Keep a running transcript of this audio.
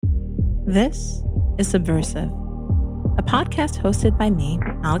This is Subversive, a podcast hosted by me,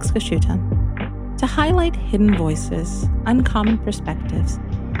 Alex Kashuta, to highlight hidden voices, uncommon perspectives,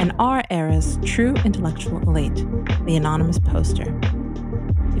 and our era's true intellectual elite, the Anonymous Poster.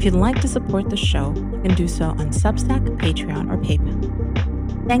 If you'd like to support the show, you can do so on Substack, Patreon, or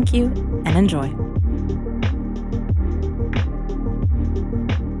PayPal. Thank you and enjoy.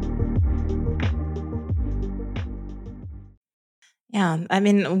 Yeah, I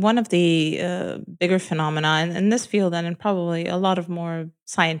mean, one of the bigger phenomena in this field and in probably a lot of more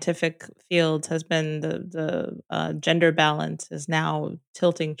scientific fields has been the gender balance is now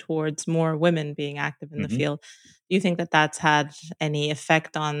tilting towards more women being active in the hmm field. Do you think that that's had any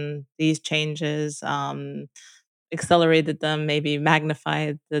effect on these changes, accelerated them, maybe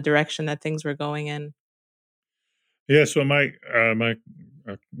magnified the direction that things were going in? Yeah, so my uh,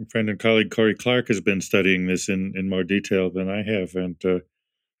 friend and colleague Corey Clark has been studying this in more detail than I have, and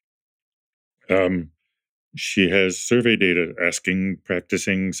um, she has survey data asking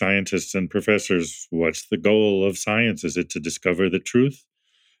practicing scientists and professors, "What's the goal of science? Is it to discover the truth,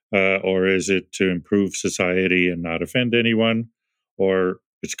 or is it to improve society and not offend anyone, or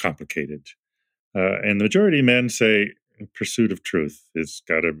it's complicated?" And the majority of men say pursuit of truth has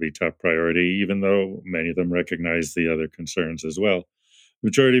got to be top priority, even though many of them recognize the other concerns as well.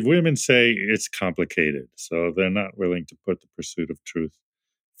 Majority of women say it's complicated, so they're not willing to put the pursuit of truth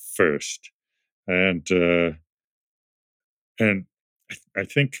first. And I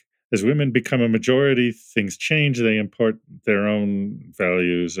think as women become a majority, things change. They import their own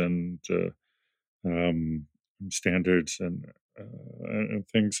values and um, standards and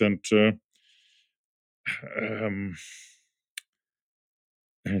things. Um,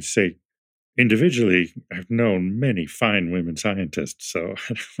 and say individually, I've known many fine women scientists, so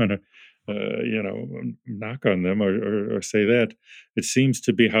I don't want to, knock on them or say that. It seems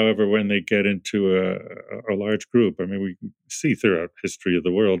to be, however, when they get into a large group. I mean, we see throughout history of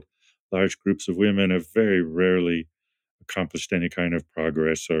the world, large groups of women have very rarely accomplished any kind of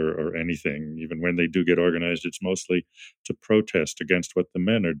progress or anything. Even when they do get organized, it's mostly to protest against what the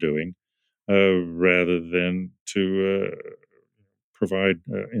men are doing, rather than to provide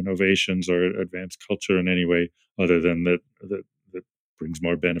innovations or advance culture in any way other than that brings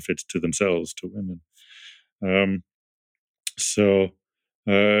more benefits to themselves, to women. Um, so,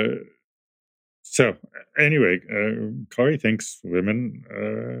 uh, so anyway, Corey thinks women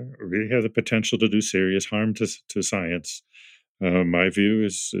really have the potential to do serious harm to science. My view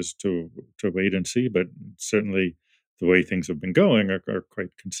is to wait and see, but certainly the way things have been going are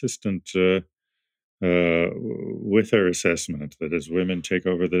quite consistent. With her assessment that as women take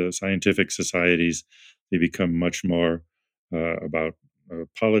over the scientific societies, they become much more about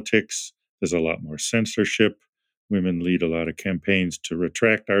politics. There's a lot more censorship. Women lead a lot of campaigns to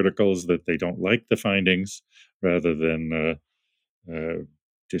retract articles that they don't like the findings, rather than uh,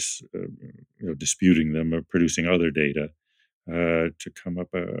 disputing them or producing other data to come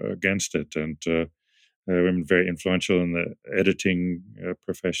up against it. And women very influential in the editing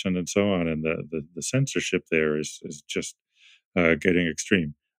profession and so on, and the censorship there is just getting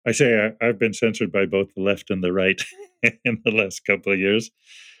extreme. I say I've been censored by both the left and the right in the last couple of years,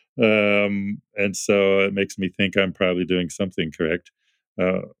 and so it makes me think I'm probably doing something correct.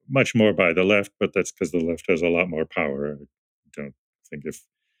 Much more by the left, but that's because the left has a lot more power. I don't think if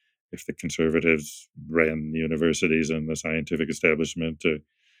the conservatives ran the universities and the scientific establishment, I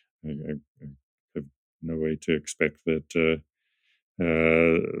have no way to expect that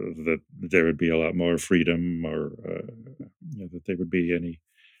there would be a lot more freedom, or that they would be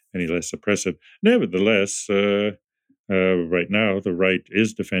any less oppressive. Nevertheless, right now the right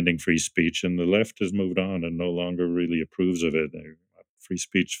is defending free speech, and the left has moved on and no longer really approves of it. They want free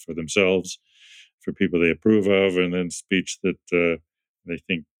speech for themselves, for people they approve of, and then speech that they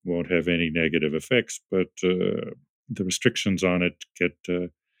think won't have any negative effects, but the restrictions on it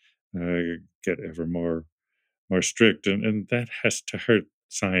get ever more strict, and that has to hurt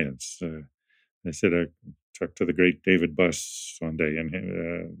science. I said I talked to the great David Buss one day,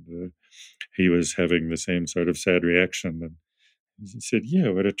 and he was having the same sort of sad reaction. And he said, "Yeah,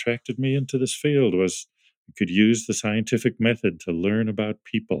 what attracted me into this field was you could use the scientific method to learn about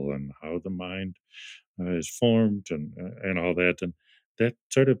people and how the mind is formed and all that, and that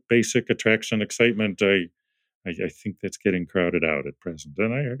sort of basic attraction, excitement. I think that's getting crowded out at present,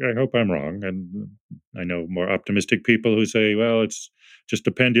 and I hope I'm wrong. And I know more optimistic people who say, well, it's just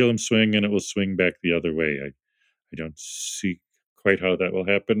a pendulum swing and it will swing back the other way. I don't see quite how that will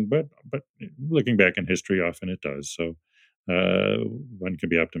happen, but looking back in history, often it does. So uh, one can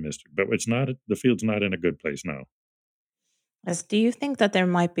be optimistic, but it's not the field's not in a good place now. Yes. Do you think that there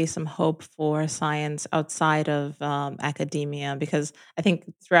might be some hope for science outside of academia? Because I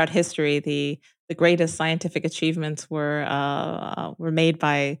think throughout history, the greatest scientific achievements were made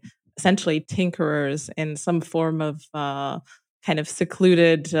by essentially tinkerers in some form of kind of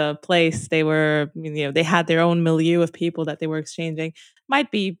secluded place. They were, they had their own milieu of people that they were exchanging.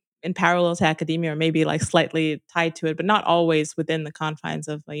 Might be in parallel to academia, or maybe like slightly tied to it, but not always within the confines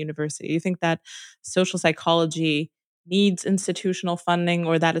of a university. You think that social psychology needs institutional funding,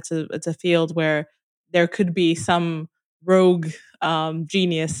 or that it's a field where there could be some rogue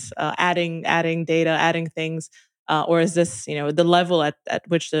genius adding data, adding things, or is this the level at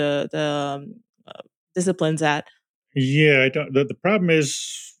which the disciplines at? Yeah, I don't. The problem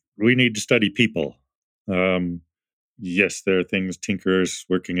is we need to study people. Um, yes, there are things tinkerers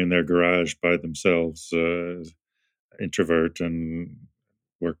working in their garage by themselves, introvert and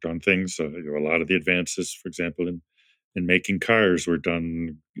worked on things. A lot of the advances, for example, in making cars, were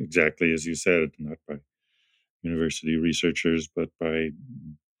done exactly as you said, not by university researchers, but by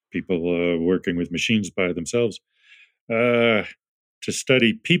people working with machines by themselves. Uh, to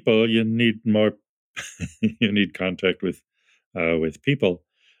study people, you need more. You need contact with people.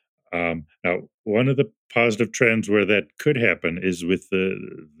 Now, one of the positive trends where that could happen is with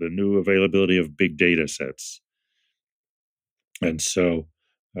the new availability of big data sets, and so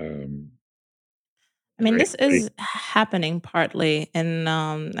um, I mean, this anybody. is happening partly, and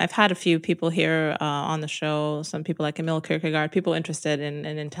I've had a few people here on the show. Some people like Emil Kierkegaard, people interested in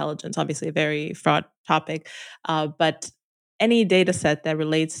intelligence. Obviously, a very fraught topic, but any data set that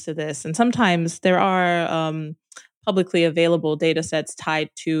relates to this, and sometimes there are publicly available data sets tied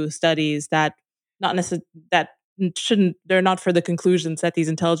to studies that not necessarily that shouldn't they're not for the conclusions that these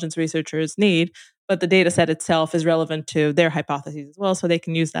intelligence researchers need, but the data set itself is relevant to their hypotheses as well, so they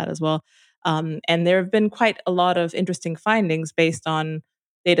can use that as well. And there have been quite a lot of interesting findings based on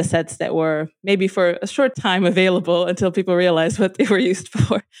data sets that were maybe for a short time available until people realized what they were used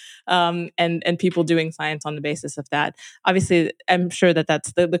for, and people doing science on the basis of that. Obviously, I'm sure that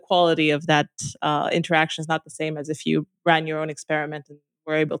that's the quality of that interaction is not the same as if you ran your own experiment and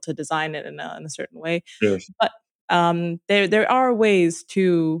were able to design it in a certain way. Yes, But there are ways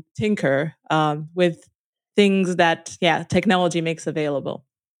to tinker with things that technology makes available.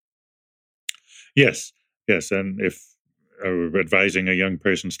 yes, yes, and if I were advising a young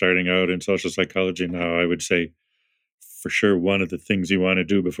person starting out in social psychology now, I would say for sure one of the things you want to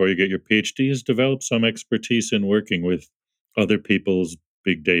do before you get your PhD is develop some expertise in working with other people's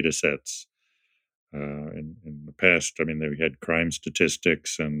big data sets. In the past, I mean, they had crime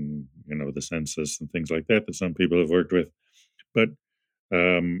statistics and the census and things like that some people have worked with, but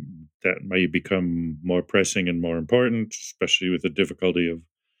that may become more pressing and more important, especially with the difficulty of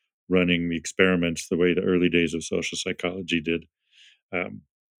running the experiments the way the early days of social psychology did. Um,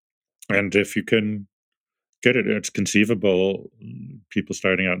 and if you can get it, it's conceivable. People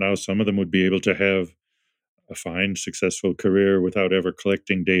starting out now, some of them would be able to have a fine, successful career without ever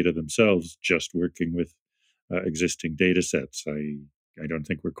collecting data themselves, just working with existing data sets. I don't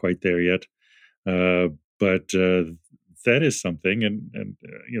think we're quite there yet, uh, but that is something. And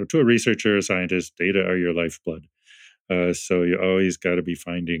to a researcher, a scientist, data are your lifeblood. So you always got to be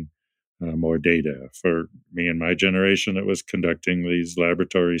finding more data. For me and my generation, it was conducting these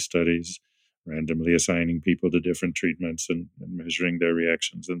laboratory studies, randomly assigning people to different treatments and measuring their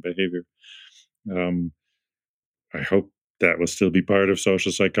reactions and behavior. Um, I hope that will still be part of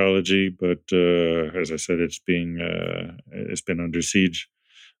social psychology, but as I said, it's been under siege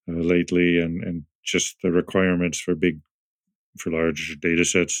lately, and just the requirements for large data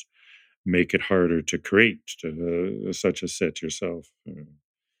sets make it harder to create such a set yourself. Um,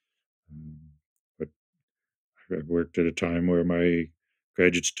 but I worked at a time where my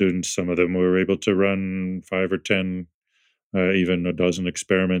graduate students, some of them were able to run 5 or 10, even a dozen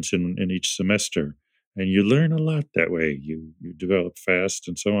experiments in each semester. And you learn a lot that way. You develop fast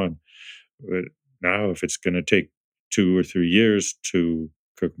and so on. But now, if it's going to take 2 or 3 years to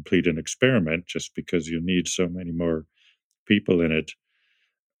complete an experiment, just because you need so many more people in it,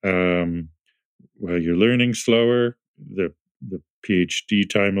 um, well, you're learning slower. The PhD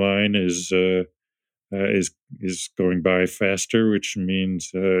timeline is going by faster, which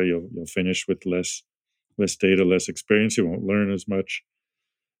means you'll finish with less data, less experience. You won't learn as much.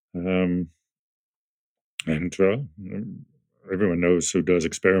 Um, and everyone knows who does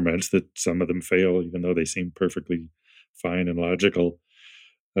experiments that some of them fail, even though they seem perfectly fine and logical.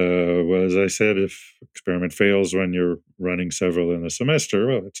 Well, as I said, if experiment fails when you're running several in a semester,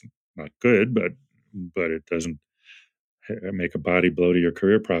 well, it's not good, but it doesn't make a body blow to your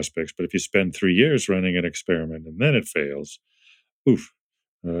career prospects. But if you spend 3 years running an experiment and then it fails, oof,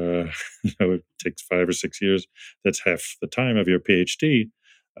 it takes 5 or 6 years. That's half the time of your PhD.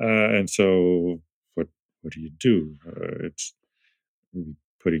 And so, what do you do? It's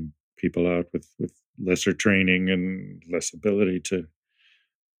putting people out with lesser training and less ability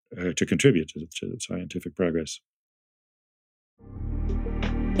to contribute to scientific progress.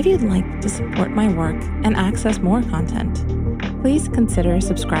 If you'd like to support my work and access more content, please consider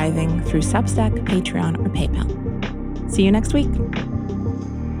subscribing through Substack, Patreon, or PayPal. See you next week.